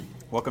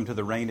Welcome to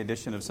the rain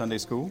edition of Sunday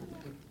School.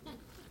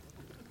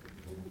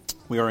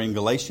 We are in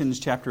Galatians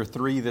chapter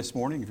 3 this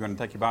morning. If you want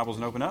to take your Bibles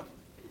and open up.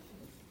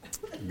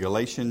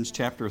 Galatians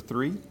chapter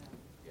 3.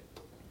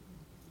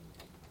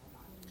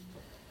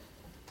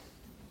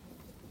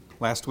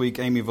 Last week,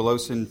 Amy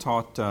Velosin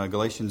taught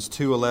Galatians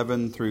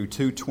 2:11 through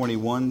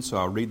 2:21, so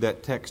I'll read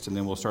that text and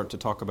then we'll start to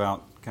talk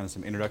about kind of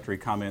some introductory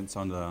comments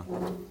on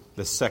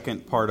the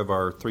second part of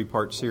our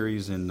three-part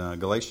series in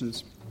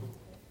Galatians.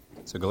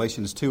 So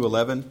Galatians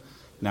 2:11.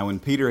 Now when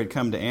Peter had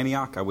come to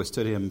Antioch, I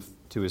withstood him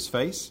to his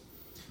face,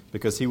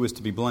 because he was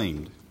to be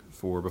blamed.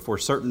 For before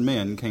certain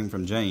men came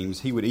from James,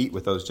 he would eat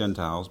with those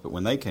Gentiles, but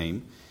when they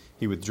came,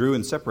 he withdrew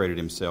and separated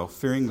himself,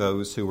 fearing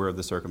those who were of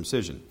the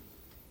circumcision.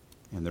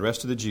 And the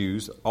rest of the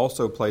Jews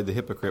also played the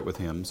hypocrite with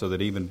him, so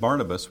that even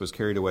Barnabas was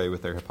carried away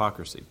with their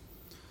hypocrisy.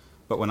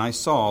 But when I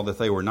saw that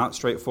they were not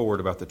straightforward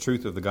about the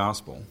truth of the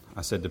gospel,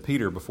 I said to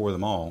Peter before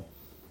them all,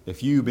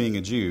 if you, being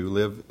a Jew,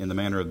 live in the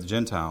manner of the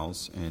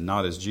Gentiles and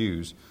not as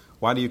Jews,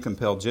 why do you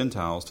compel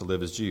Gentiles to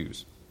live as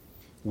Jews?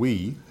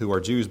 We, who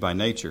are Jews by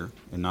nature,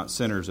 and not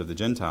sinners of the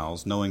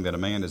Gentiles, knowing that a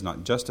man is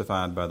not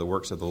justified by the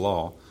works of the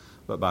law,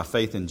 but by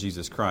faith in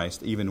Jesus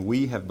Christ, even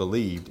we have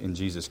believed in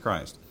Jesus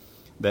Christ,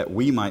 that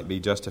we might be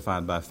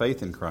justified by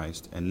faith in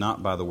Christ, and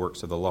not by the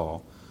works of the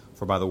law.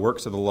 For by the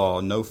works of the law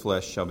no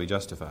flesh shall be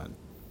justified.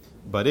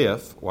 But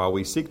if, while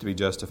we seek to be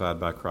justified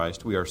by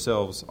Christ, we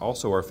ourselves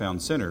also are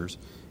found sinners,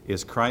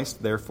 is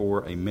Christ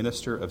therefore a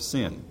minister of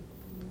sin?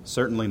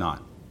 Certainly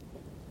not.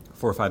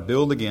 For if I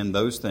build again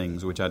those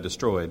things which I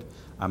destroyed,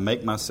 I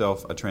make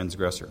myself a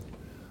transgressor.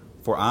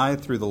 For I,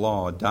 through the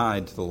law,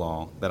 died to the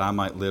law, that I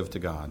might live to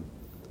God.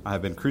 I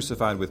have been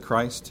crucified with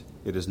Christ.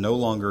 It is no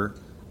longer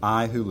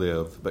I who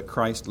live, but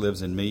Christ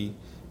lives in me.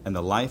 And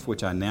the life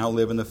which I now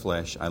live in the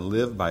flesh, I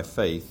live by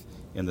faith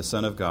in the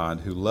Son of God,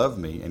 who loved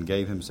me and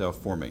gave himself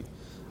for me.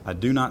 I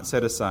do not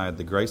set aside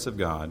the grace of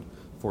God,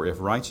 for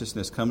if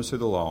righteousness comes through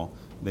the law,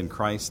 then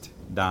Christ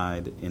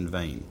died in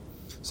vain.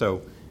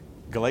 So,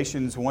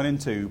 Galatians 1 and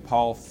 2,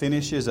 Paul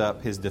finishes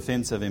up his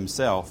defense of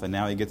himself, and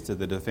now he gets to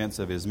the defense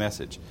of his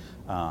message.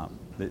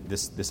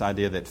 This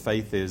idea that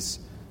faith is,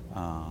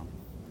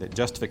 that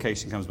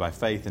justification comes by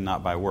faith and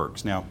not by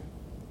works. Now,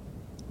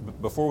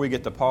 before we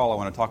get to Paul, I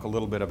want to talk a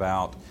little bit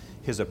about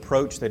his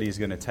approach that he's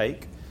going to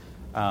take.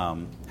 How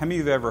many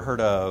of you have ever heard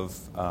of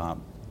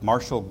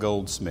Marshall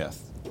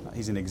Goldsmith?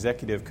 He's an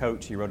executive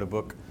coach. He wrote a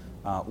book,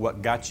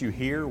 What Got You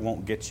Here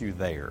Won't Get You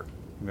There.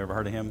 Have you ever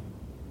heard of him?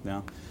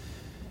 No?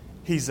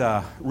 He's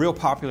real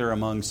popular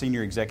among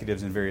senior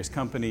executives in various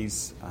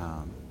companies.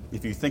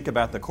 If you think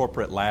about the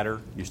corporate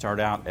ladder, you start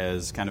out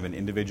as kind of an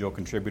individual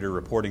contributor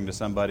reporting to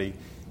somebody.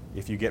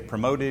 If you get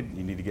promoted,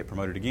 you need to get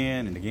promoted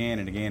again and again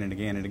and again and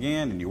again and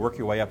again, and you work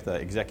your way up the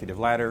executive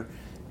ladder,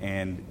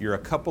 and you're a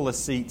couple of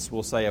seats,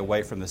 we'll say,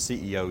 away from the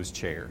CEO's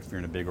chair if you're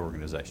in a big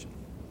organization.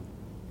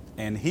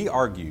 And he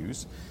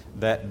argues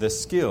that the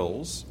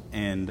skills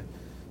and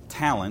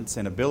talents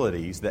and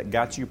abilities that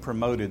got you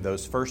promoted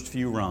those first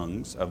few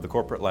rungs of the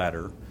corporate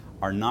ladder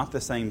are not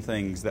the same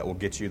things that will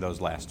get you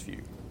those last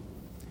few.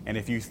 And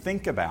if you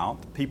think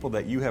about people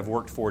that you have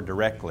worked for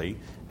directly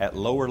at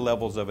lower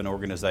levels of an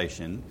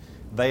organization,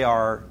 they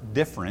are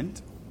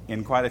different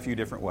in quite a few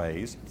different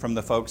ways from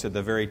the folks at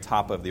the very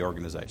top of the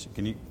organization.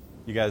 Can you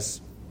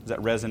guys, does that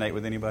resonate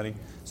with anybody?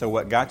 So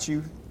what got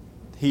you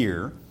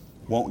here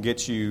won't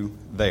get you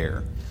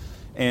there.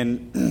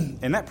 And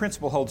that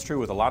principle holds true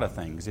with a lot of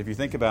things. If you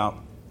think about,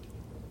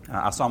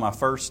 I saw my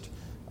first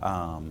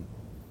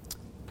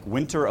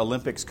Winter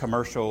Olympics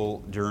commercial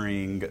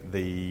during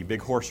the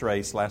big horse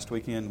race last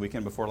weekend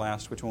before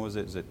last. Which one was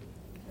it? Is it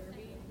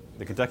Derby?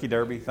 The Kentucky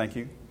Derby? Thank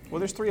you. Well,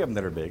 there's three of them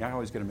that are big. I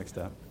always get them mixed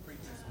up.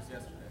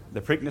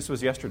 The Preakness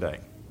was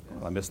yesterday.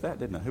 Well, I missed that,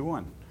 didn't I? Who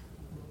won?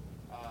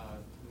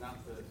 Not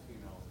the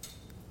female.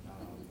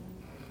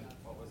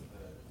 What was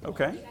the...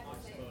 Okay.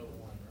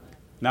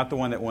 Not the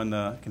one that won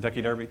the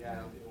Kentucky Derby?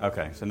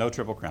 Okay, so no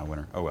Triple Crown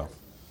winner. Oh, well.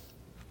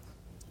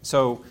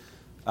 So,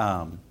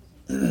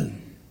 where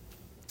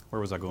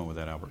was I going with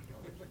that, Albert?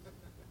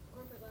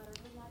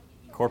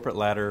 Corporate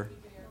ladder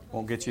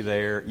won't get you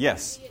there.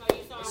 Yes.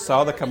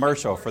 Saw the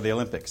commercial for the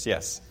Olympics,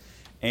 yes.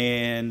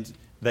 And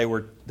they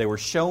were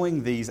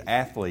showing these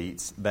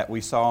athletes that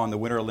we saw in the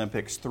Winter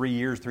Olympics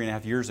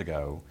 3.5 years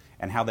ago,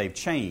 and how they've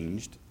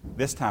changed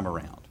this time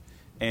around.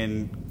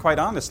 And quite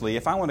honestly,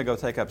 if I want to go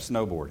take up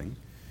snowboarding,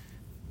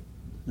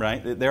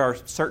 right? There are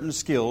certain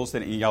skills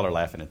that y'all are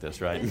laughing at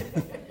this, right?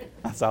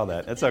 I saw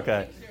that. It's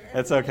okay.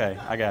 It's okay.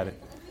 I got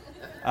it.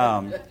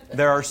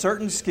 There are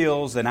certain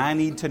skills that I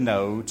need to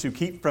know to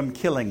keep from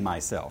killing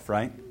myself,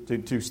 right?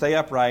 To stay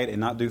upright and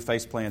not do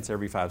face plants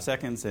every 5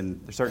 seconds,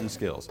 and there's certain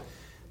skills.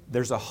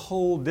 There's a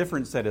whole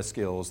different set of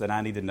skills that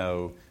I need to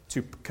know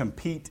to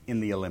compete in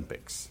the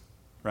Olympics,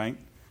 right?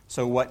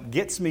 So what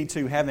gets me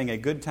to having a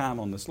good time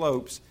on the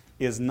slopes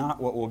is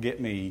not what will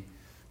get me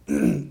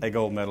a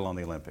gold medal on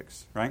the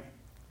Olympics, right?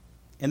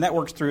 And that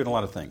works through in a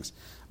lot of things.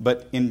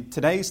 But in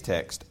today's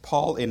text,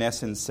 Paul, in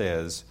essence,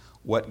 says,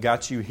 what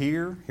got you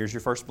here, here's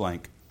your first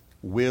blank,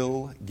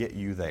 will get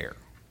you there.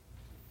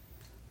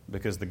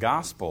 Because the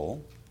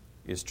gospel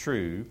is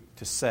true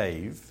to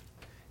save,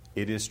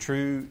 it is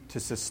true to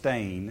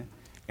sustain,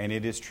 and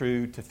it is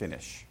true to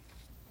finish.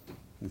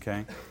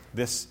 Okay?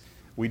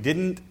 We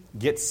didn't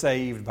get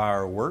saved by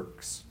our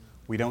works.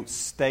 We don't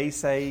stay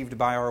saved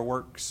by our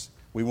works.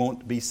 We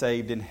won't be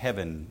saved in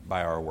heaven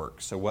by our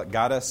works. So what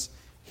got us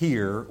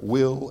here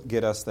will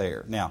get us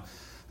there. Now,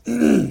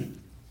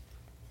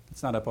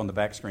 it's not up on the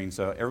back screen,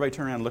 so everybody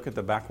turn around and look at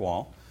the back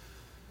wall.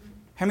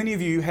 How many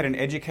of you had an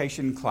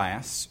education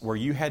class where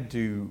you had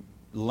to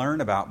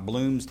learn about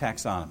Bloom's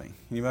taxonomy?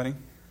 Anybody?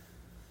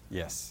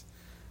 Yes.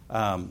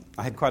 I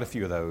had quite a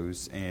few of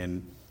those,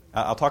 and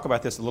I'll talk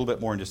about this a little bit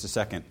more in just a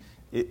second.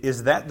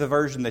 Is that the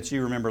version that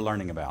you remember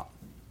learning about?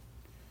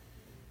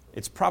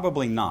 It's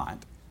probably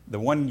not. The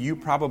one you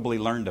probably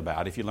learned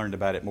about, if you learned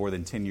about it more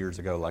than 10 years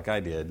ago like I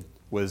did,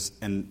 was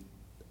it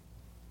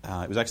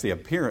was actually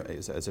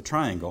it's a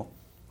triangle.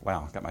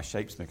 Wow, I got my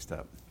shapes mixed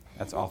up.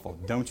 That's awful.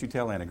 Don't you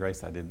tell Anna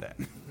Grace I did that.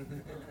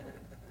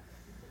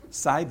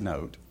 Side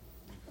note,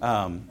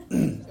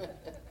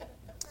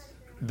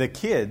 the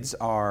kids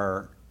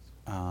are,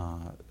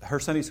 her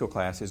Sunday school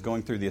class is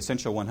going through the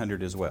Essential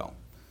 100 as well.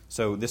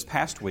 So this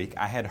past week,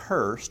 I had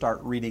her start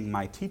reading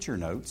my teacher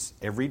notes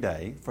every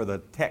day for the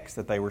text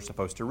that they were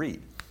supposed to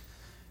read.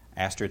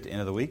 Asked her at the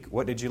end of the week,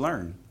 what did you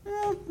learn?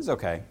 It was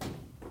okay.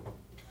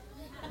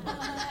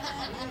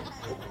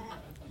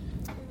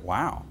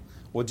 Wow.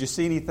 Well, did you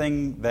see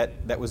anything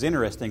that was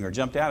interesting or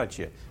jumped out at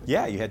you?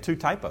 Yeah, you had 2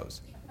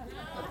 typos.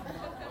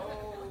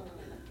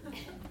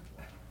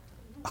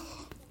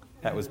 Oh,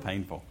 that was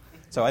painful.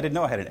 So I didn't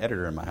know I had an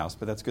editor in my house,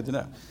 but that's good to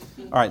know.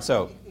 All right,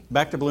 so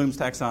back to Bloom's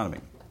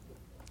taxonomy.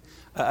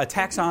 A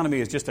taxonomy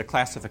is just a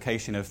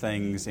classification of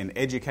things. In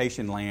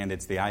education land,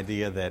 it's the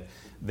idea that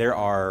there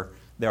are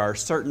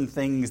certain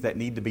things that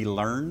need to be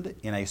learned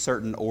in a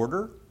certain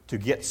order to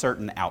get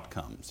certain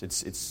outcomes.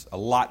 It's a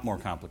lot more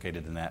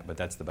complicated than that, but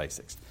that's the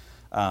basics.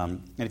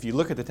 And if you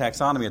look at the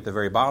taxonomy at the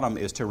very bottom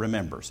is to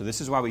remember. So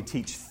this is why we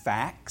teach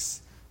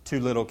facts to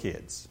little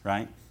kids,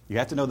 right? You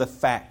have to know the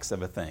facts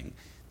of a thing.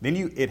 Then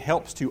it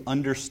helps to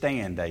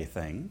understand a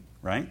thing,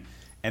 right?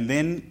 And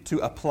then to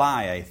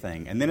apply a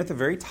thing. And then at the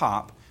very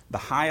top, the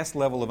highest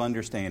level of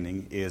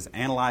understanding is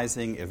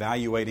analyzing,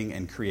 evaluating,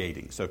 and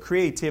creating. So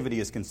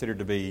creativity is considered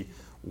to be,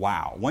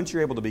 wow. Once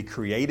you're able to be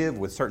creative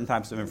with certain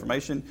types of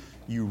information,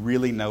 you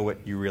really know it,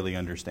 you really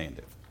understand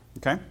it.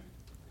 Okay?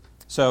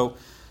 So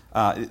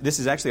this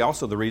is actually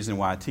also the reason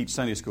why I teach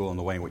Sunday school in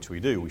the way in which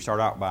we do. We start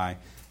out by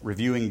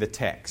reviewing the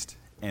text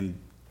and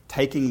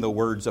taking the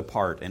words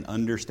apart and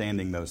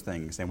understanding those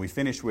things. And we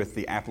finish with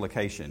the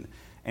application.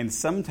 And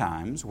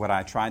sometimes what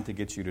I tried to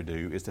get you to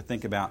do is to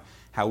think about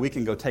how we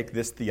can go take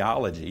this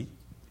theology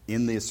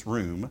in this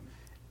room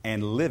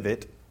and live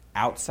it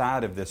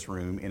outside of this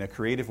room in a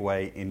creative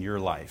way in your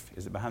life.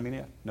 Is it behind me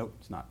yet? Nope,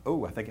 it's not.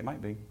 Oh, I think it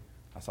might be.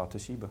 I saw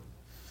Toshiba.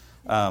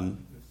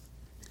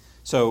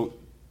 So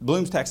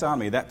Bloom's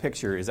taxonomy, that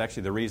picture is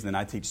actually the reason that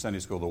I teach Sunday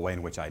school the way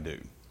in which I do.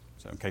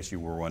 So in case you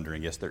were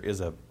wondering, yes, there is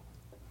a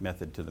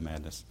method to the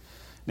madness.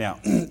 Now,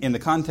 in the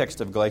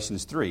context of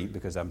Galatians 3,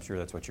 because I'm sure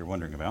that's what you're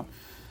wondering about,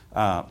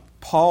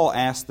 Paul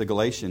asked the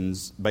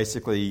Galatians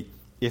basically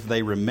if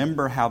they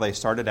remember how they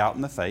started out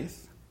in the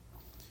faith.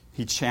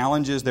 He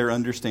challenges their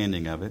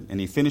understanding of it, and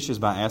he finishes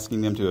by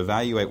asking them to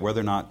evaluate whether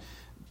or not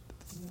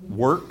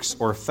works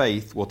or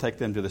faith will take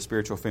them to the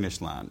spiritual finish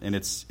line. And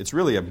it's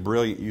really a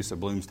brilliant use of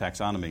Bloom's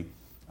taxonomy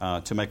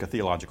to make a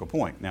theological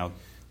point. Now,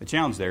 the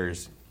challenge there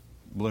is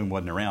Bloom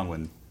wasn't around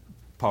when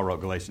Paul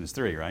wrote Galatians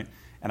 3, right?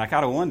 And I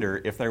kind of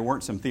wonder if there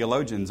weren't some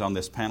theologians on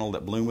this panel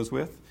that Bloom was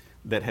with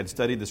that had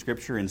studied the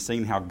Scripture and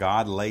seen how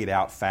God laid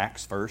out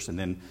facts first. And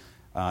then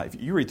if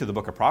you read through the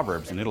book of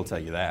Proverbs, and it'll tell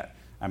you that.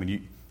 I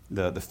mean,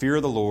 the fear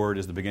of the Lord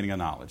is the beginning of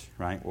knowledge,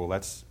 right? Well,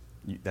 that's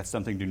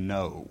something to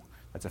know.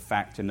 That's a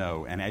fact to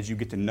know. And as you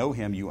get to know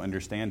Him, you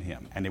understand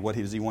Him. And what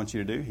does He want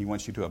you to do? He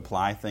wants you to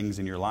apply things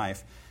in your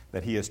life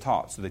that He has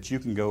taught so that you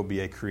can go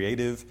be a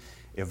creative,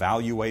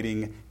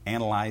 evaluating,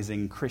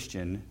 analyzing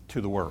Christian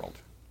to the world,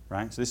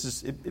 right? So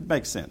it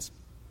makes sense.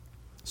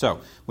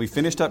 So we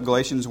finished up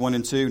Galatians 1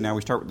 and 2. Now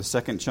we start with the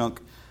second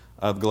chunk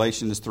of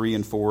Galatians 3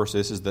 and 4. So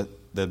this is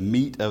the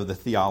meat of the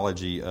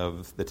theology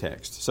of the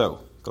text. So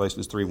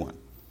Galatians 3:1.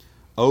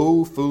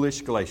 O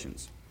foolish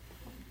Galatians.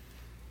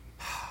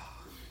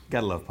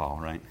 Gotta love Paul,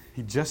 right?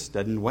 He just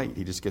doesn't wait.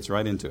 He just gets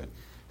right into it.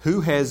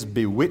 Who has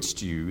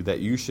bewitched you that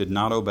you should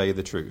not obey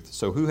the truth?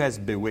 So who has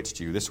bewitched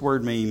you? This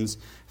word means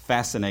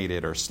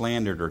fascinated or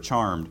slandered or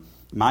charmed.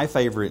 My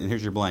favorite, and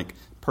here's your blank,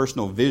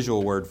 personal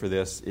visual word for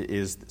this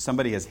is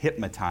somebody has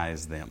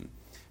hypnotized them.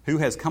 Who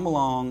has come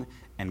along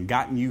and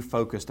gotten you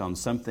focused on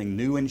something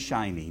new and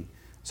shiny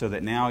so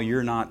that now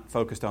you're not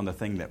focused on the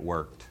thing that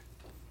worked,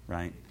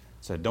 right?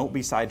 So don't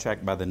be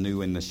sidetracked by the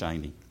new and the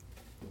shiny.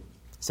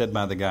 Said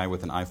by the guy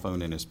with an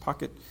iPhone in his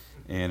pocket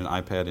and an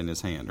iPad in his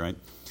hand, right?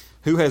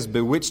 Who has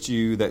bewitched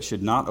you that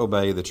should not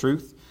obey the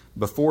truth,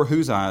 before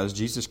whose eyes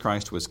Jesus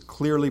Christ was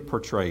clearly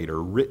portrayed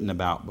or written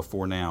about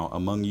before now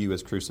among you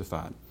as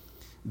crucified.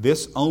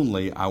 This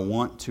only I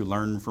want to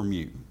learn from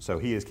you. So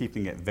he is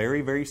keeping it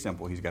very, very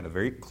simple. He's got a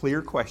very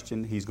clear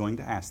question he's going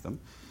to ask them.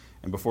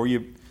 And before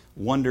you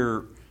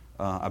wonder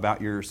about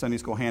your Sunday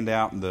school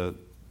handout and the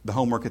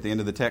homework at the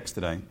end of the text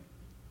today,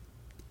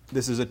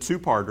 this is a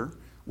two-parter.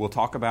 We'll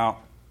talk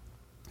about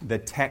the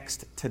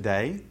text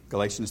today,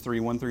 Galatians 3,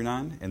 1 through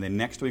 9. And then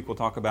next week we'll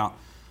talk about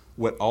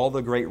what all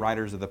the great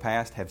writers of the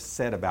past have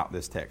said about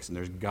this text. And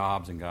there's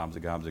gobs and gobs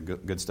and gobs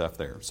of good stuff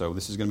there. So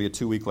this is going to be a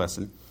 2-week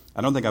lesson. I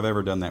don't think I've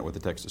ever done that with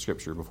the text of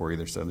Scripture before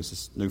either, so this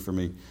is new for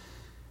me.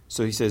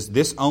 So he says,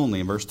 this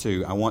only, in verse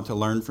 2, I want to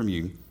learn from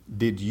you.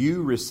 Did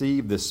you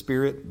receive the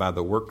Spirit by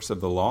the works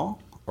of the law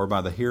or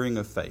by the hearing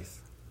of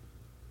faith?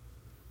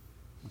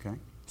 Okay,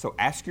 so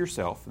ask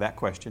yourself that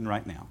question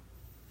right now.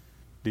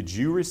 Did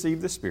you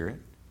receive the Spirit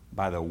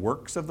by the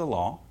works of the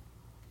law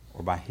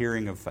or by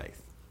hearing of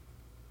faith?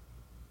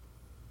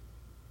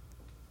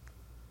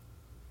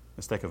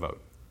 Let's take a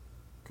vote.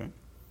 Okay,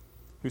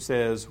 who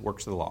says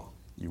works of the law?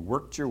 You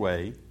worked your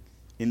way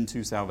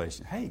into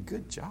salvation. Hey,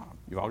 good job.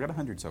 You've all got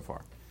 100 so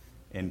far.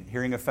 And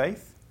hearing of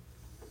faith?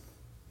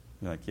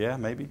 You're like, yeah,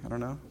 maybe. I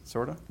don't know.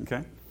 Sort of.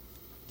 Okay.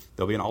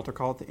 There'll be an altar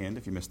call at the end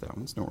if you missed that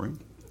one. So don't worry.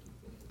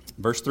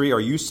 Verse 3, are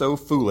you so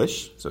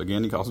foolish? So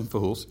again, he calls them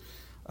fools.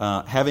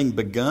 Having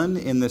begun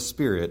in the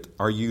Spirit,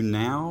 are you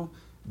now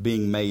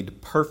being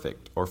made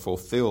perfect or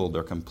fulfilled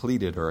or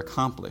completed or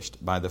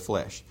accomplished by the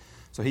flesh?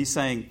 So he's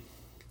saying,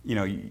 you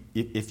know,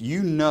 if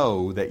you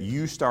know that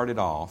you started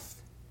off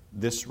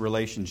this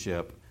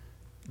relationship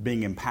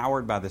being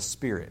empowered by the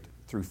Spirit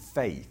through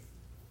faith,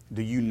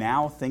 do you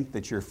now think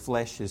that your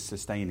flesh is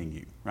sustaining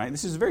you? Right?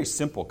 This is a very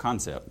simple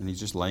concept, and he's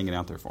just laying it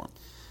out there for him.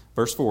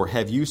 Verse 4,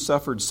 have you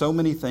suffered so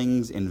many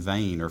things in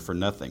vain or for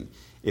nothing,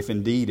 if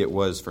indeed it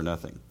was for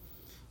nothing?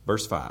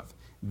 Verse 5,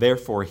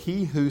 therefore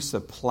he who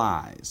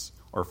supplies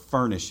or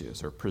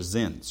furnishes or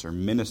presents or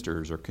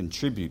ministers or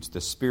contributes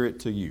the Spirit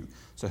to you.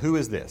 So who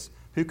is this?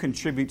 Who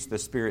contributes the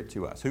Spirit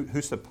to us?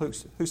 Who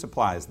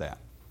supplies that?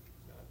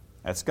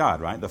 That's God,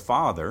 right? The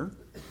Father,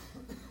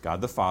 God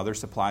the Father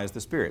supplies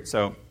the Spirit.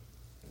 So,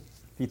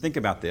 if you think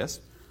about this,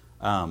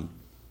 how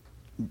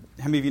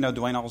many of you know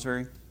Dwayne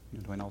Alsbury?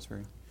 You know Dwayne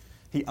Alsbury?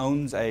 He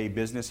owns a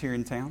business here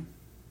in town.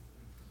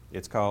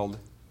 It's called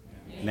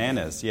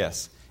Nana's,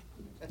 yes.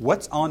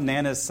 What's on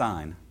Nana's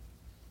sign?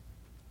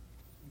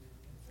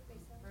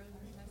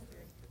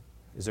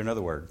 Is there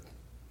another word?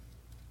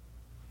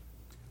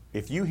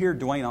 If you hear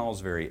Dwayne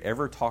Alsbury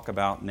ever talk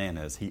about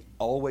Nana's, he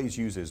always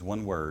uses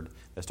one word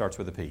that starts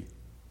with a P.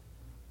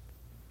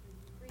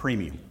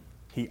 Premium.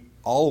 He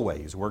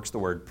always works the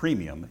word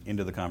premium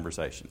into the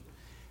conversation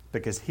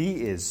because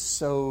he is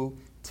so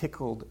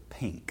tickled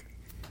pink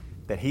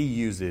that he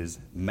uses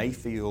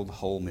Mayfield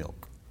whole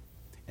milk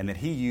and that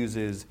he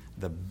uses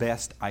the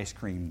best ice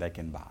cream they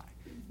can buy.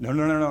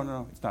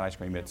 No. It's not ice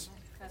cream. It's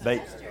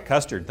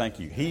custard. Thank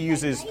you. He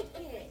uses.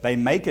 They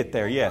make it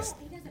there. Yes.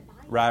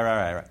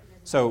 Right.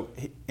 So,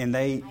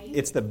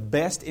 it's the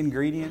best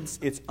ingredients.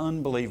 It's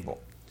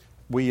unbelievable.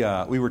 We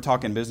were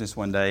talking business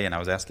one day, and I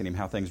was asking him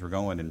how things were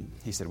going, and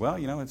he said, well,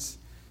 you know,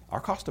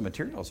 our cost of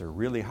materials are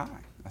really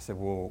high. I said,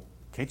 well,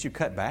 can't you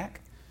cut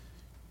back?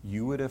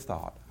 You would have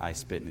thought I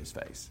spit in his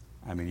face.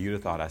 I mean, you'd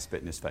have thought I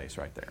spit in his face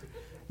right there.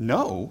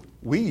 No,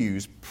 we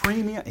use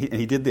premium, and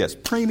he did this,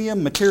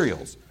 premium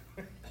materials.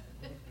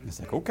 It's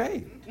like,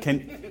 okay.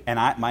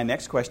 My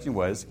next question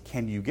was,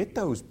 can you get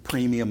those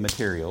premium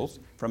materials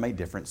from a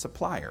different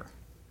supplier?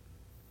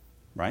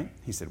 Right?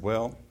 He said,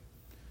 well,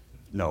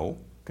 no,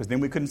 because then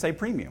we couldn't say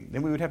premium.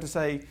 Then we would have to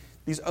say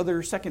these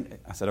other second.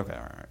 I said, okay,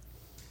 all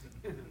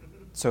right.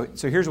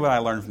 So here's what I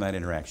learned from that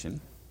interaction.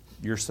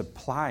 Your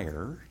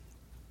supplier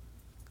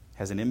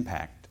has an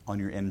impact on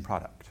your end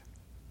product.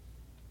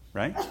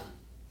 Right?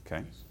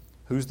 Okay.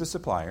 Who's the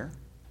supplier?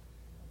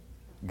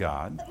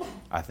 God.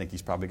 I think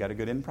he's probably got a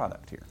good end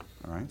product here.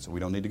 All right, so we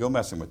don't need to go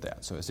messing with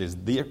that. So it says,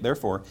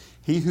 therefore,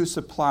 he who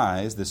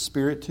supplies the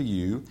Spirit to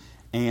you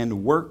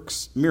and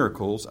works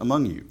miracles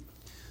among you.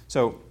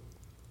 So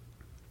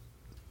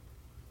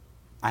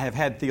I have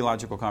had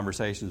theological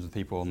conversations with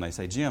people, and they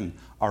say, Jim,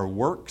 are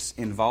works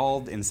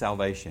involved in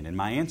salvation? And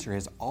my answer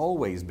has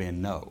always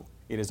been no.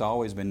 It has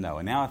always been no.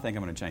 And now I think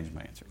I'm going to change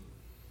my answer.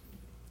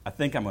 I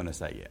think I'm going to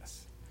say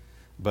yes.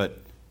 But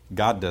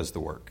God does the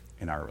work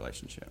in our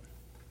relationship.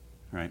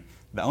 Right?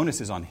 The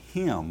onus is on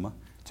him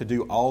to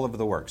do all of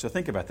the work. So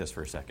think about this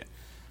for a second.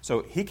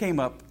 So he came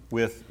up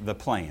with the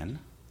plan,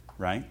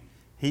 right?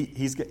 He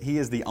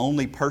is the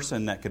only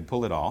person that could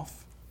pull it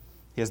off.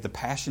 He has the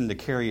passion to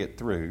carry it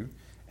through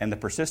and the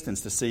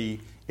persistence to see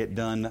it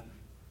done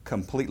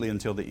completely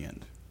until the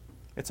end.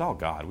 It's all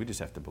God. We just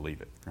have to believe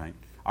it, right?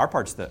 Our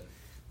part's the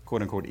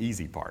quote-unquote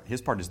easy part.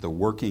 His part is the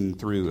working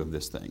through of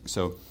this thing.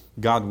 So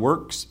God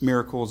works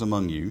miracles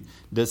among you.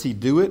 Does he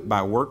do it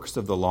by works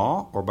of the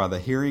law or by the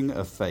hearing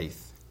of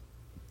faith?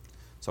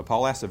 So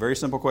Paul asks a very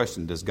simple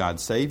question. Does God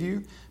save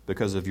you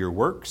because of your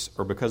works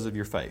or because of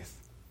your faith?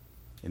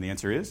 And the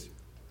answer is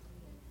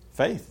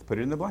faith. Put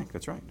it in the blank.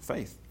 That's right.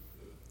 Faith.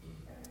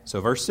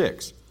 So verse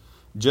 6.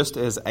 Just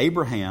as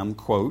Abraham,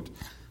 quote,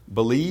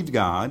 believed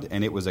God,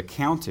 and it was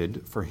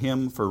accounted for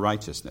him for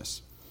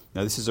righteousness.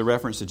 Now, this is a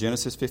reference to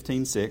Genesis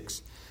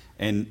 15:6,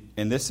 and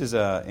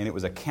it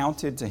was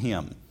accounted to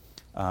him.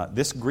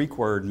 This Greek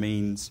word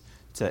means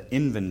to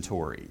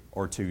inventory,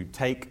 or to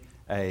take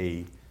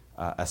a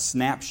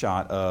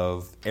snapshot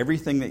of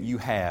everything that you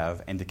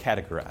have and to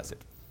categorize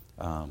it.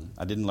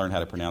 I didn't learn how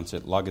to pronounce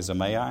it.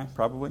 Logizomai,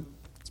 probably.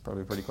 It's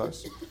probably pretty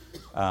close.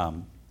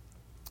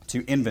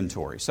 To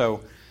inventory.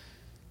 So,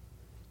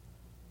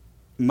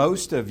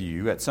 most of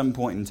you, at some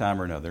point in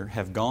time or another,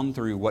 have gone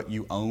through what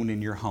you own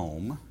in your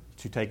home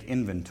to take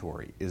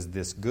inventory. Is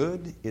this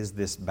good? Is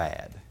this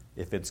bad?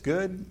 If it's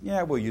good,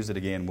 yeah, we'll use it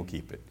again. We'll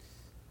keep it.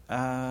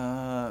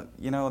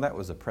 That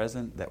was a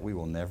present that we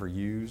will never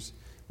use.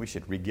 We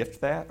should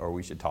regift that, or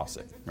we should toss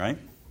it, right?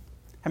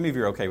 How many of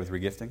you are okay with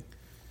regifting?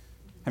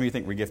 How many of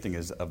you think regifting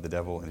is of the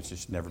devil and it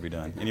should never be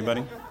done?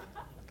 Anybody?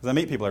 Because I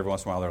meet people every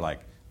once in a while, they're like,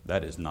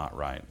 that is not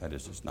right. That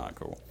is just not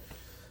cool.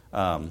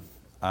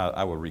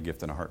 I will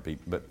regift in a heartbeat.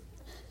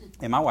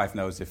 And my wife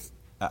knows if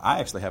I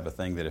actually have a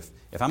thing that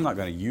if I'm not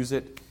going to use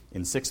it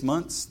in 6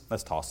 months,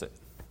 let's toss it.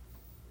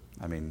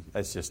 I mean,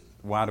 that's just,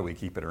 why do we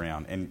keep it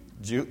around? And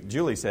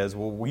Julie says,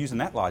 well, we're using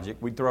that logic.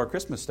 We'd throw our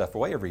Christmas stuff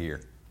away every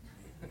year.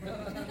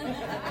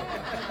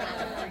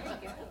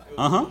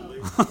 Uh-huh.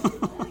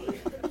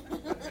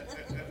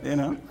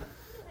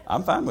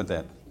 I'm fine with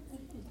that.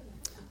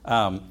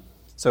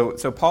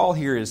 So Paul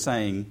here is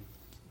saying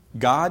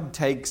God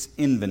takes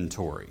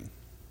inventory,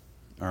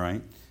 all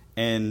right?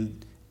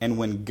 And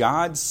when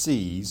God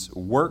sees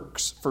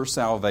works for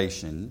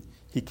salvation,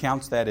 he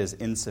counts that as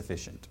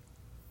insufficient.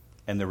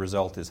 And the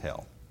result is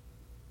hell.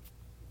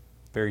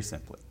 Very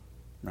simply,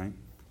 right?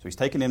 So he's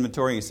taking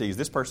inventory and he sees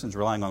this person's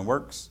relying on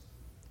works.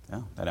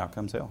 Yeah, that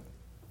outcome's hell.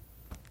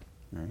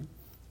 All right?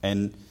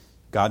 And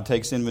God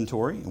takes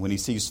inventory, and when he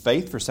sees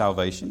faith for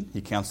salvation,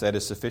 he counts that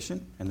as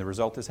sufficient, and the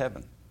result is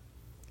heaven.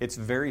 It's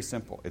very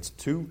simple. It's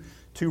two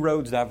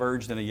roads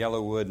diverged in a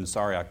yellow wood, and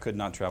sorry, I could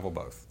not travel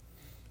both.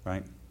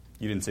 Right?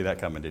 You didn't see that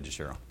coming, did you,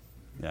 Cheryl?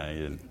 Yeah, you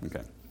didn't.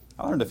 Okay.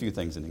 I learned a few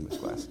things in English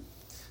class.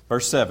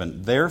 Verse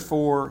 7,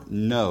 therefore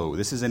know.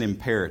 This is an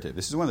imperative.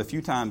 This is one of the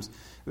few times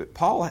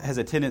Paul has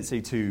a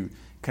tendency to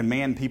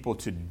command people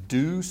to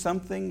do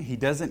something. He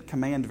doesn't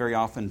command very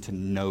often to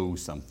know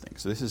something.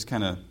 So this is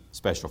kind of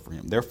special for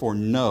him. Therefore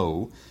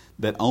know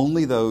that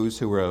only those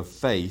who are of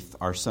faith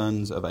are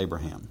sons of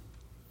Abraham.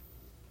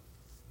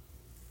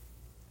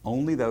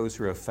 Only those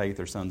who are of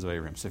faith are sons of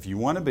Abraham. So if you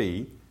want to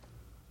be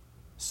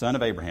son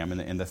of Abraham,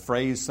 and the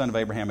phrase son of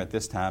Abraham at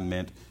this time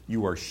meant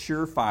you are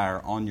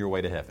surefire on your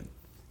way to heaven.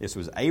 This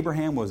was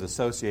Abraham was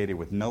associated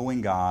with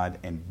knowing God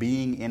and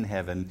being in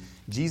heaven.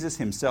 Jesus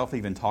himself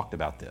even talked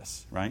about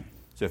this, right?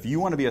 So if you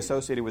want to be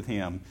associated with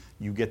him,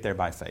 you get there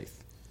by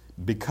faith.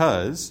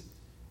 Because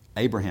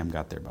Abraham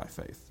got there by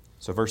faith.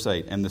 So verse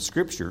 8, and the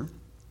scripture,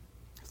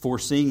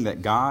 foreseeing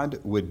that God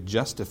would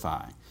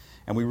justify.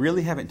 And we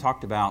really haven't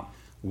talked about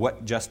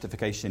what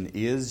justification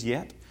is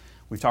yet.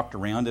 We've talked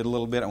around it a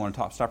little bit. I want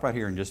to stop right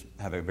here and just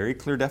have a very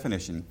clear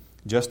definition.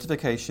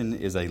 Justification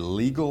is a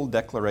legal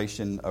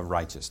declaration of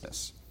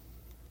righteousness.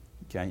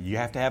 Okay, you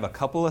have to have a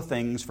couple of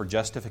things for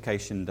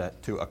justification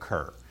to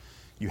occur.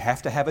 You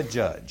have to have a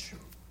judge,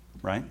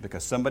 right?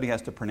 Because somebody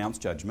has to pronounce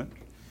judgment.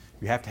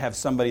 You have to have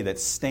somebody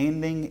that's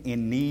standing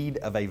in need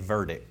of a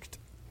verdict.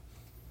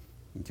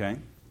 Okay?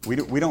 We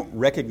don't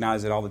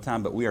recognize it all the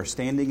time, but we are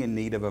standing in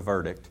need of a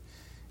verdict.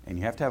 And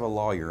you have to have a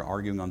lawyer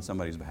arguing on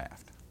somebody's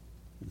behalf.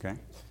 Okay?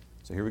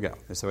 So here we go.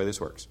 That's the way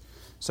this works.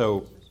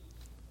 So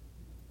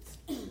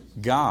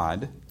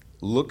God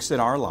looks at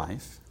our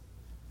life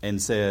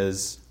and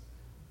says,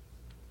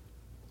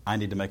 I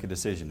need to make a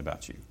decision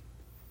about you.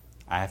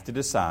 I have to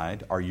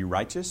decide, are you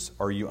righteous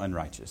or are you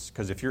unrighteous?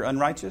 Because if you're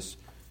unrighteous,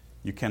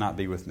 you cannot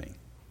be with me.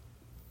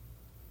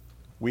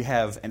 We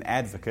have an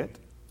advocate,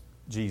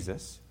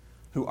 Jesus,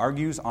 who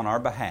argues on our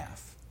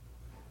behalf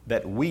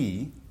that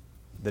we,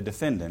 the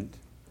defendant,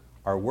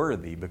 are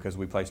worthy because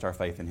we placed our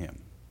faith in him.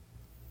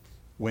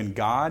 When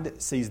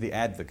God sees the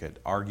advocate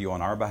argue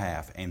on our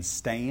behalf and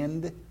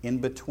stand in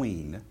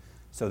between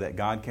so that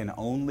God can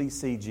only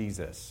see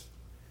Jesus,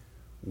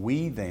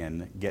 we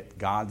then get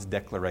God's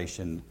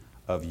declaration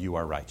of you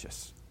are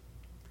righteous.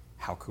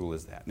 How cool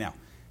is that? Now,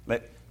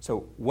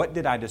 so what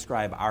did I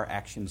describe our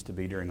actions to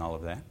be during all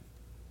of that?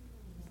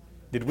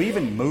 Did we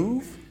even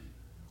move?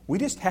 We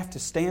just have to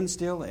stand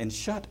still and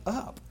shut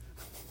up.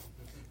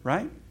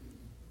 Right?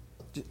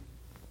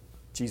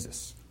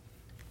 Jesus.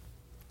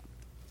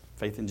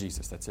 Faith in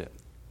Jesus, that's it.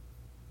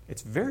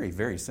 It's very,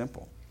 very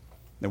simple.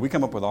 Now, we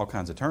come up with all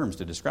kinds of terms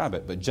to describe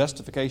it, but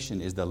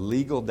justification is the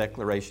legal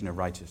declaration of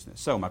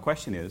righteousness. So my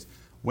question is,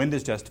 when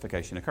does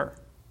justification occur?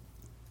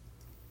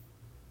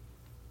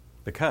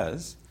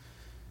 Because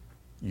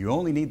you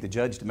only need the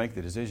judge to make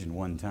the decision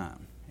one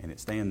time, and it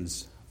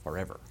stands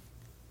forever.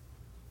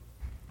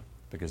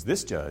 Because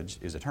this judge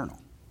is eternal,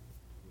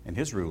 and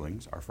his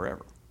rulings are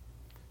forever.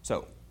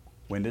 So,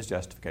 when does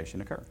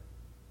justification occur?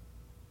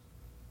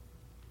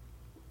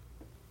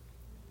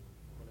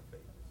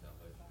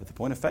 At the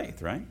point of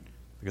faith, right?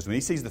 Because when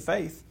he sees the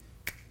faith,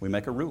 we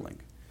make a ruling.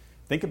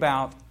 Think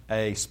about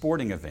a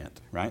sporting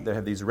event, right? They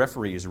have these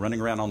referees running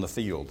around on the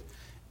field.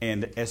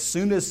 And as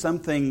soon as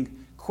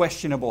something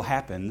questionable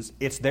happens,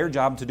 it's their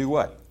job to do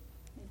what?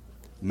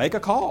 Make a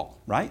call,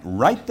 right?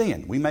 Right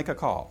then, we make a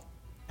call.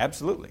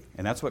 Absolutely.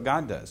 And that's what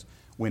God does.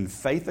 When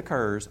faith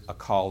occurs, a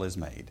call is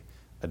made.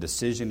 A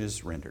decision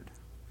is rendered.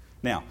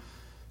 Now,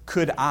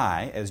 could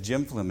I, as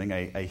Jim Fleming,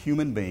 a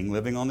human being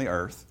living on the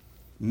earth,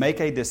 make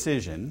a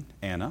decision,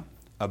 Anna,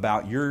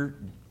 about your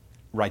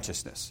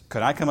righteousness?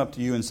 Could I come up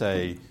to you and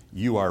say,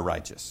 you are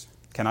righteous?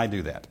 Can I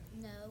do that?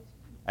 No.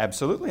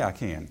 Absolutely I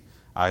can.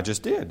 I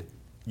just did.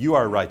 You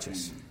are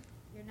righteous.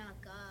 You're not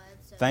God.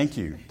 So. Thank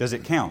you. Does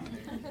it count?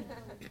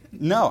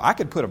 No, I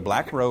could put a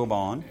black robe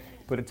on,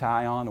 put a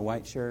tie on, a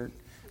white shirt,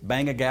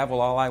 bang a gavel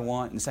all I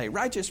want and say,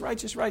 righteous,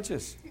 righteous,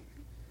 righteous.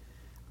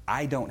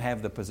 I don't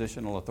have the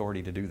positional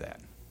authority to do that,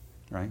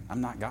 right?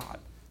 I'm not God,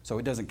 so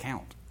it doesn't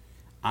count.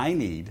 I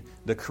need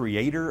the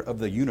creator of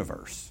the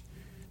universe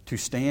to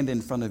stand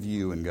in front of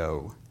you and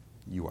go,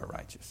 you are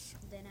righteous.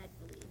 Then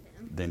I'd believe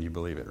him. Then you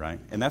believe it, right?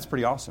 And that's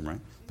pretty awesome, right?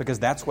 Because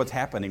that's what's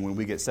happening when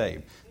we get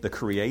saved. The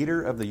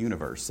creator of the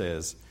universe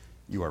says,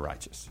 you are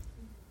righteous.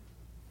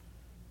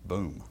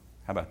 Boom.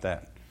 How about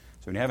that?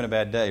 So when you're having a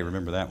bad day,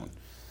 remember that one.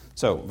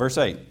 So, verse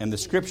 8, and the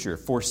scripture,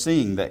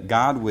 foreseeing that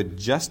God would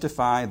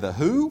justify the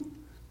who?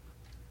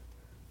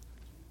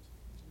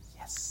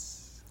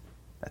 Yes.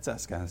 That's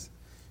us, guys.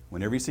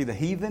 Whenever you see the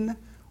heathen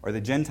or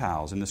the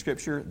Gentiles in the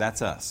scripture,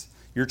 that's us.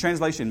 Your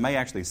translation may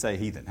actually say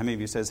heathen. How many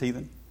of you says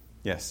heathen?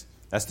 Yes.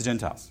 That's the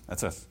Gentiles.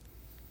 That's us.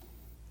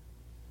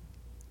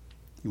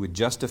 He would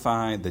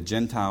justify the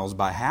Gentiles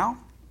by how?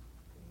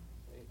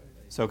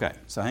 So, okay.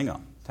 So, hang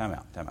on. Time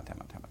out.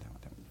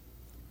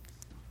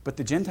 But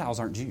the Gentiles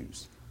aren't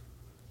Jews.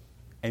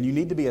 And you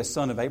need to be a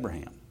son of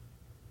Abraham.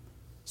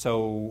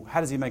 So how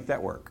does he make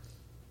that work?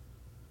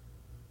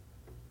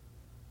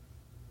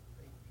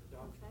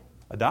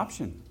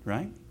 Adoption,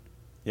 right?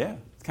 Yeah,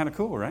 it's kind of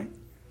cool, right?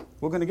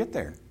 We're going to get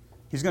there.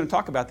 He's going to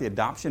talk about the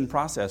adoption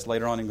process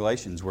later on in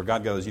Galatians where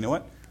God goes, you know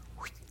what?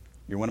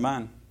 You're one of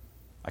mine.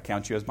 I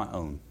count you as my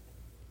own.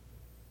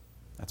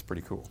 That's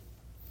pretty cool.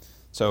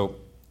 So,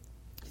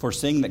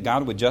 foreseeing that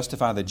God would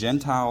justify the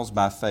Gentiles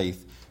by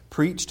faith,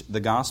 preached the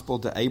gospel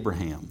to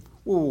Abraham.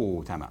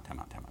 Whoa, time out.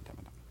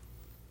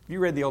 You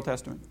read the Old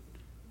Testament?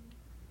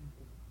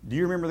 Do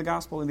you remember the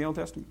gospel in the Old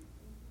Testament?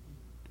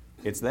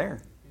 It's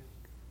there.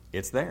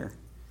 It's there.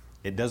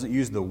 It doesn't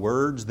use the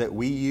words that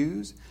we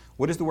use.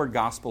 What does the word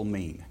gospel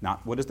mean?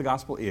 Not what does the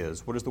gospel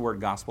is. What does the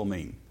word gospel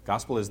mean?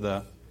 Gospel is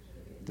the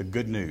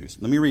good news.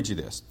 Let me read you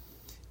this.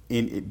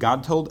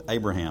 God told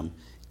Abraham,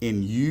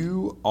 in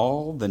you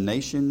all the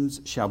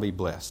nations shall be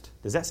blessed.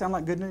 Does that sound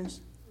like good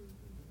news?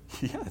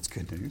 Yeah, that's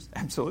good news.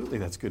 Absolutely,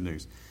 that's good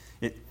news.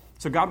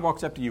 So God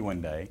walks up to you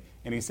one day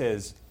and he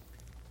says,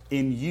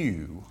 in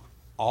you,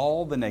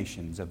 all the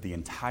nations of the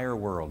entire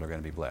world are going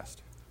to be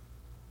blessed.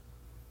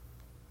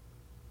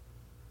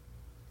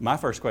 My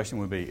first question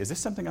would be, is this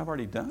something I've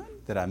already done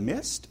that I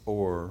missed?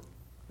 Or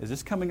is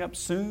this coming up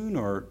soon?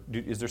 Or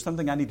is there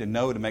something I need to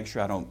know to make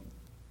sure I don't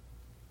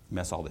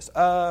mess all this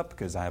up?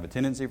 Because I have a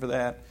tendency for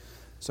that.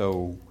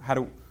 So how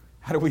do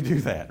we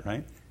do that,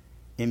 right?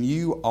 In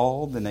you,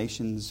 all the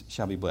nations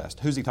shall be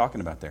blessed. Who's he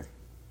talking about there?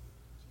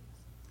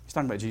 He's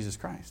talking about Jesus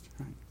Christ,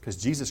 right? Because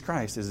Jesus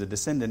Christ is a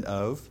descendant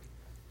of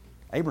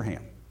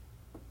Abraham.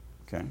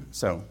 Okay,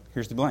 so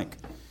here's the blank.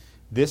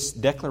 This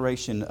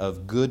declaration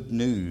of good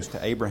news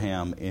to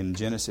Abraham in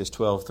Genesis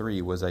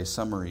 12:3 was a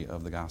summary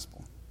of the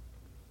gospel.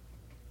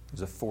 It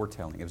was a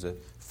foretelling. It was a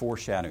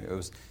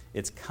foreshadowing.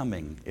 It's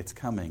coming.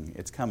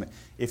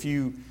 If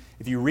you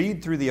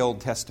read through the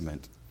Old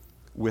Testament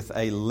with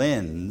a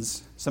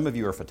lens, some of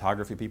you are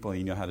photography people and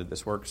you know how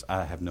this works.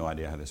 I have no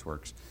idea how this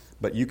works.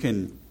 But you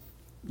can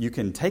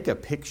take a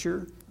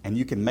picture and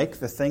you can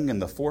make the thing in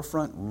the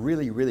forefront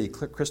really, really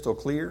crystal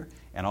clear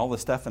and all the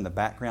stuff in the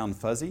background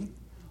fuzzy.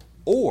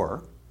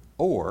 Or,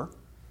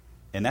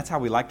 and that's how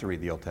we like to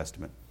read the Old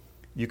Testament,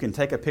 you can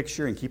take a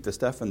picture and keep the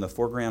stuff in the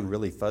foreground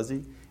really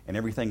fuzzy and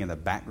everything in the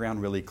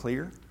background really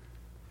clear.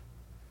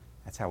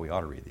 That's how we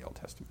ought to read the Old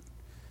Testament.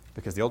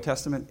 Because the Old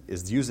Testament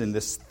is using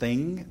this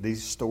thing,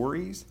 these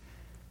stories,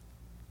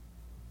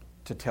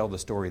 to tell the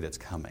story that's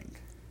coming.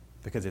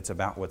 Because it's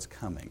about what's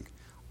coming.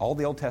 All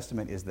the Old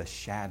Testament is the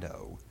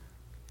shadow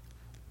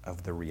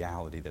of the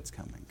reality that's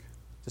coming.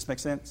 Does this make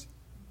sense?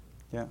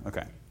 Yeah?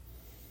 Okay.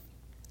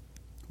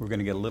 We're going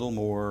to get a little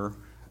more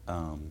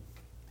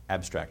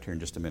abstract here in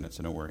just a minute,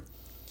 so don't worry.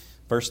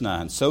 Verse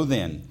 9, so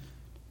then,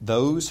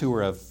 those who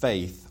are of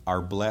faith are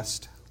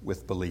blessed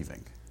with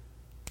believing.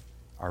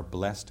 Are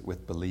blessed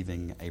with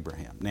believing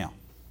Abraham. Now,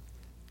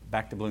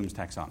 back to Bloom's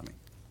taxonomy.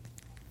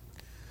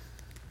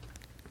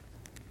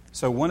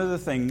 So one of the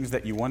things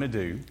that you want to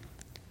do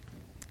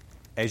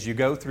as you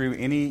go through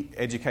any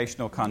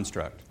educational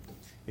construct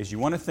is you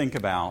want to think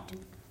about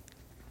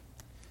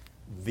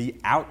the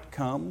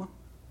outcome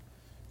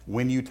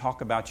when you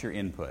talk about your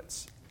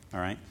inputs. All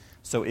right?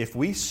 So if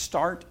we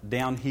start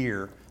down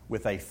here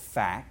with a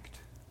fact,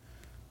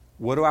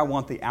 what do I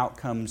want the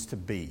outcomes to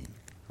be?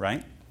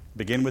 Right?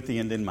 Begin with the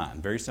end in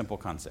mind. Very simple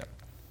concept.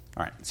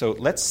 All right, so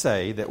let's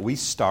say that we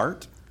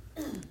start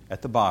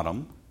at the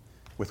bottom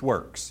with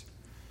works.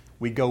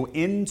 We go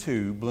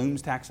into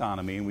Bloom's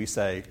taxonomy and we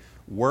say,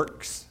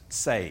 works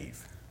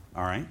save.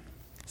 All right?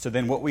 So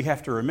then what we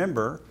have to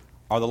remember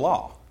are the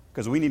law,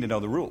 because we need to know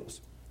the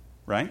rules.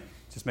 Right?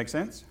 Does this make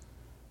sense?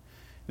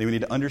 Then we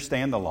need to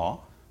understand the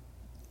law.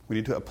 We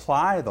need to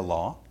apply the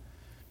law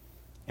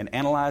and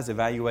analyze,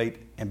 evaluate,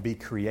 and be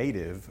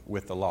creative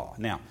with the law.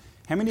 Now,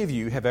 how many of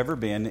you have ever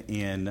been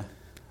in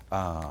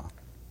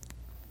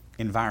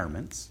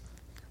environments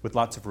with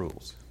lots of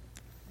rules?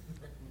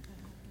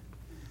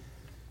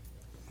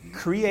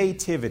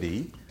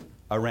 Creativity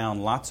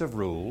around lots of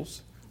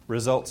rules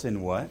results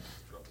in what?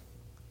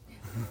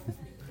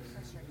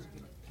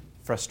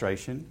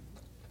 Frustration.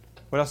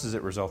 What else does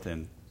it result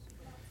in?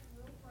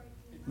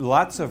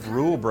 Lots of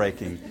rule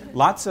breaking.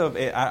 Lots of,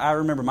 I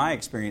remember my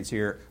experience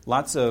here,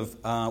 lots of,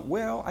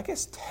 I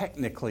guess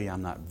technically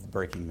I'm not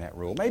breaking that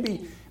rule.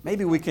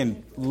 Maybe we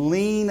can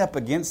lean up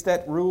against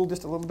that rule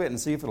just a little bit and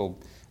see if it'll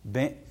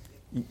bend.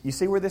 You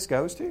see where this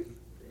goes to?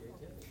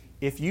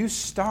 If you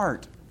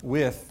start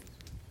with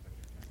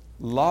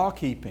law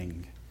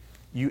keeping,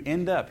 you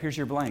end up, here's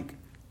your blank,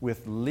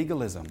 with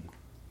legalism.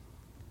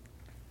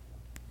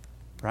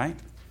 Right?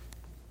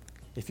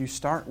 If you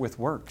start with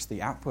works,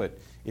 the output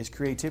is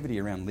creativity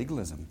around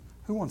legalism.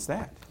 Who wants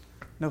that?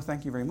 No,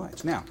 thank you very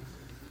much. Now,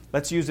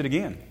 let's use it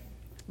again.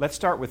 Let's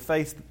start with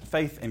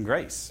faith and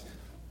grace.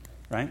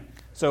 Right?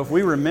 So if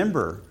we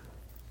remember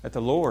that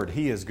the Lord,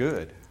 He is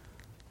good,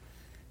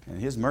 and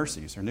His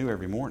mercies are new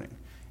every morning,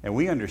 and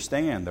we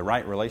understand the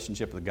right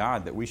relationship with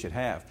God that we should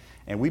have,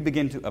 and we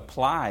begin to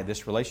apply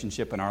this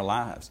relationship in our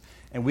lives,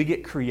 and we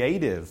get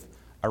creative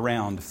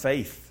around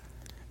faith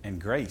and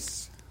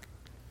grace,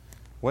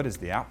 what is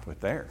the output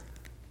there?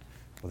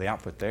 Well, the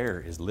output there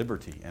is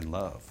liberty and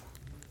love.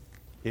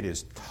 It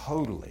is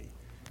totally,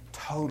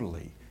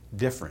 totally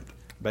different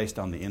based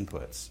on the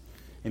inputs.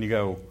 And you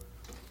go,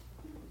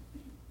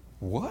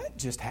 what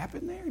just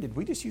happened there? Did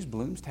we just use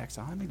Bloom's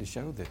taxonomy to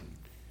show that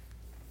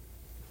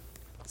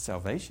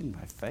salvation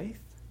by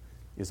faith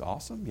is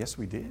awesome? Yes,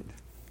 we did.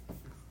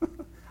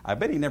 I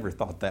bet he never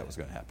thought that was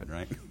going to happen,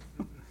 right?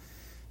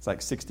 It's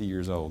like 60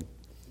 years old.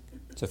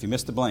 So if you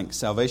missed the blank,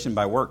 salvation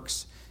by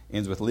works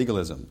ends with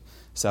legalism.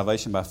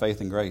 Salvation by faith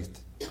and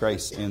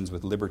grace ends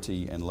with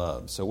liberty and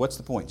love. So what's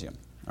the point, Jim?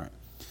 All right.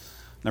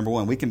 Number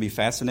one, we can be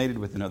fascinated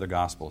with another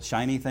gospel.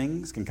 Shiny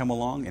things can come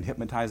along and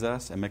hypnotize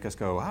us and make us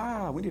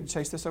go, we need to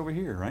chase this over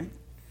here, right?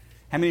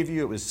 How many of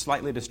you, it was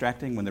slightly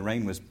distracting when the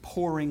rain was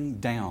pouring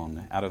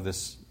down out of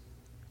this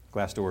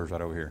glass doors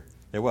right over here?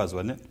 It was,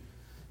 wasn't it?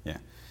 Yeah.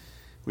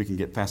 We can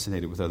get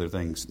fascinated with other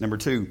things. Number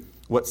two,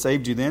 what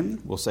saved you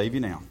then will save you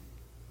now.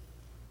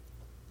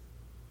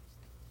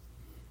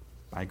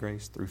 By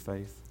grace, through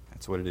faith.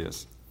 That's what it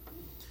is.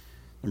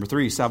 Number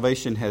three,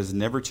 salvation has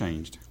never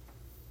changed.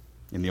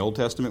 In the Old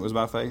Testament it was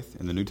by faith,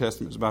 in the New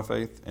Testament it was by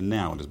faith, and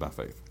now it is by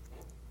faith.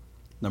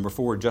 Number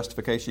four,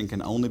 justification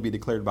can only be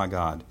declared by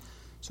God,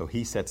 so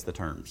He sets the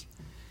terms.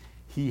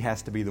 He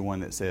has to be the one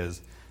that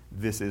says,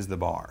 this is the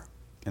bar.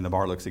 And the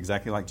bar looks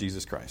exactly like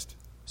Jesus Christ.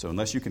 So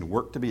unless you can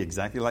work to be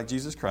exactly like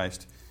Jesus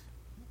Christ,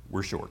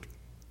 we're short.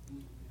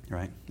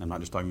 Right? I'm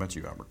not just talking about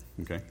you, Albert.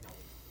 Okay?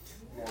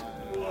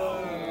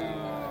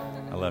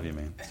 I love you,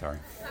 man. Sorry.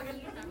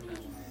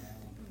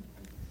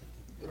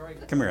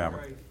 Come here,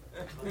 Albert.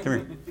 Come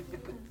here. Saying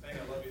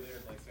I love you there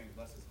is like saying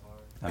bless is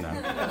hard. I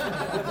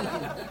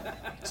know.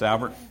 So,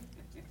 Albert,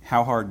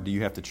 how hard do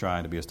you have to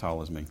try to be as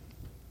tall as me?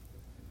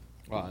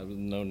 Well, there's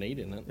no need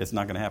in it. It's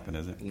not going to happen,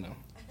 is it? No.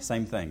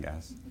 Same thing,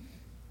 guys.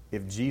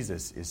 If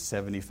Jesus is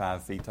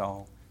 75 feet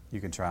tall, you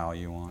can try all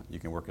you want. You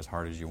can work as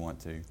hard as you want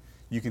to.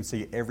 You can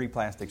see every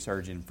plastic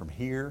surgeon from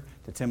here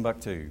to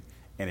Timbuktu,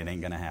 and it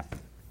ain't going to happen.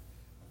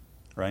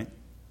 Right?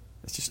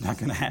 It's just not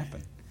going to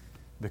happen.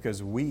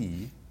 Because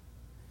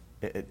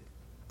I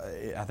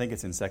think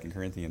it's in 2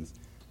 Corinthians,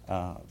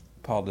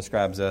 Paul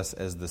describes us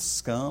as the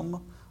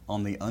scum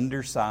on the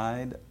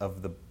underside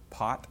of the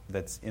pot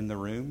that's in the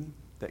room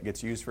that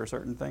gets used for a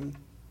certain thing.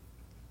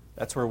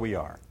 That's where we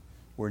are.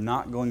 We're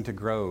not going to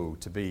grow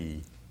to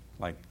be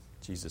like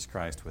Jesus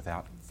Christ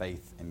without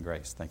faith and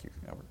grace. Thank you,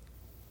 Albert.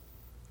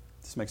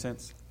 Does this make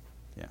sense?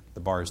 Yeah, the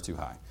bar is too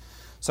high.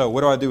 So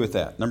what do I do with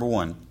that? Number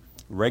one,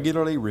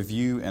 regularly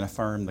review and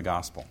affirm the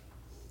gospel.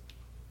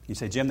 You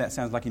say, Jim, that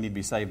sounds like you need to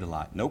be saved a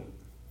lot. Nope.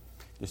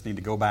 Just need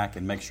to go back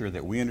and make sure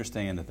that we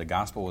understand that the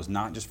gospel is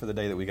not just for the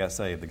day that we got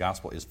saved. The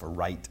gospel is for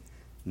right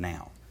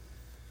now.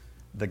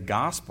 The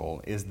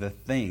gospel is the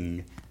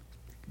thing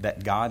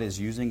that God is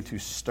using to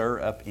stir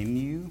up in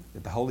you,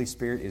 that the Holy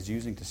Spirit is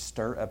using to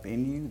stir up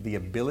in you, the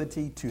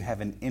ability to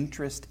have an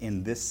interest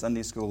in this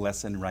Sunday school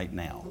lesson right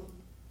now.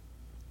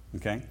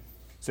 Okay?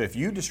 So if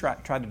you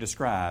try to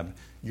describe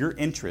your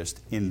interest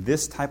in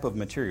this type of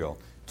material,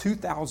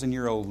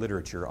 2,000-year-old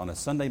literature on a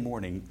Sunday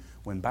morning,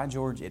 when, by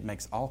George, it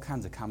makes all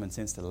kinds of common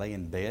sense to lay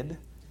in bed,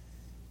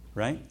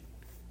 right?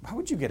 Why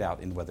would you get out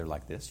in weather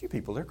like this? You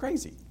people are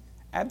crazy.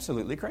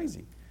 Absolutely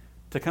crazy.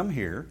 To come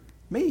here,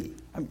 me.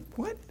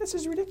 What? This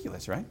is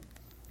ridiculous, right?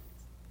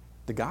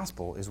 The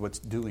gospel is what's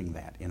doing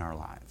that in our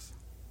lives.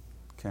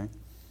 Okay?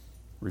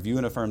 Review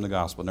and affirm the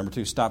gospel. Number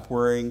 2, stop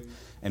worrying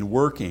and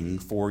working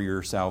for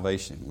your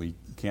salvation. We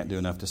can't do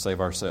enough to save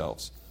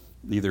ourselves,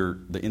 neither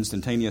the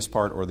instantaneous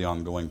part or the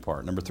ongoing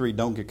part. Number 3,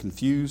 don't get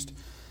confused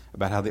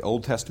about how the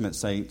Old Testament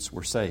saints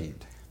were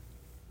saved.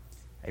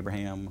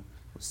 Abraham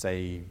was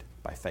saved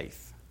by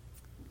faith.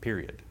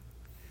 Period.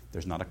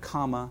 There's not a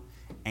comma,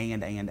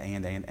 and.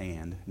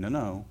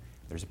 No.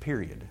 There's a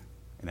period,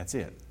 and that's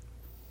it.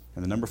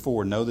 And the number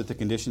 4, know that the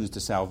conditions to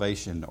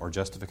salvation or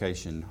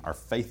justification are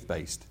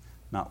faith-based,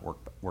 not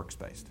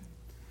works-based.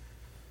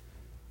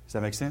 Does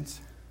that make sense?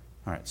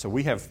 All right, so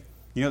we have,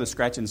 the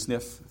scratch and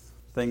sniff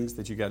things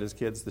that you got as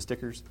kids, the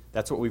stickers?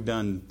 That's what we've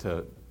done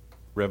to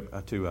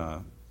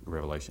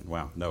Revelation.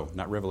 Wow, no,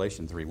 not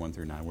Revelation 3, 1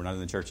 through 9. We're not in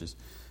the churches.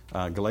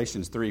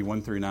 Galatians 3,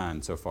 1 through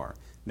 9 so far.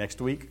 Next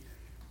week,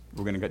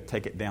 we're going to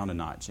take it down a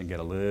notch and get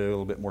a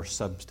little bit more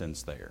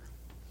substance there.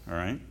 All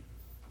right?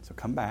 So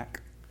come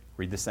back,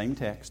 read the same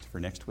text for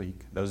next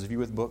week. Those of you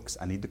with books,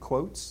 I need the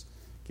quotes.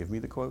 Give me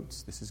the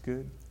quotes. This is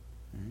good.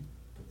 All right?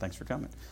 Thanks for coming.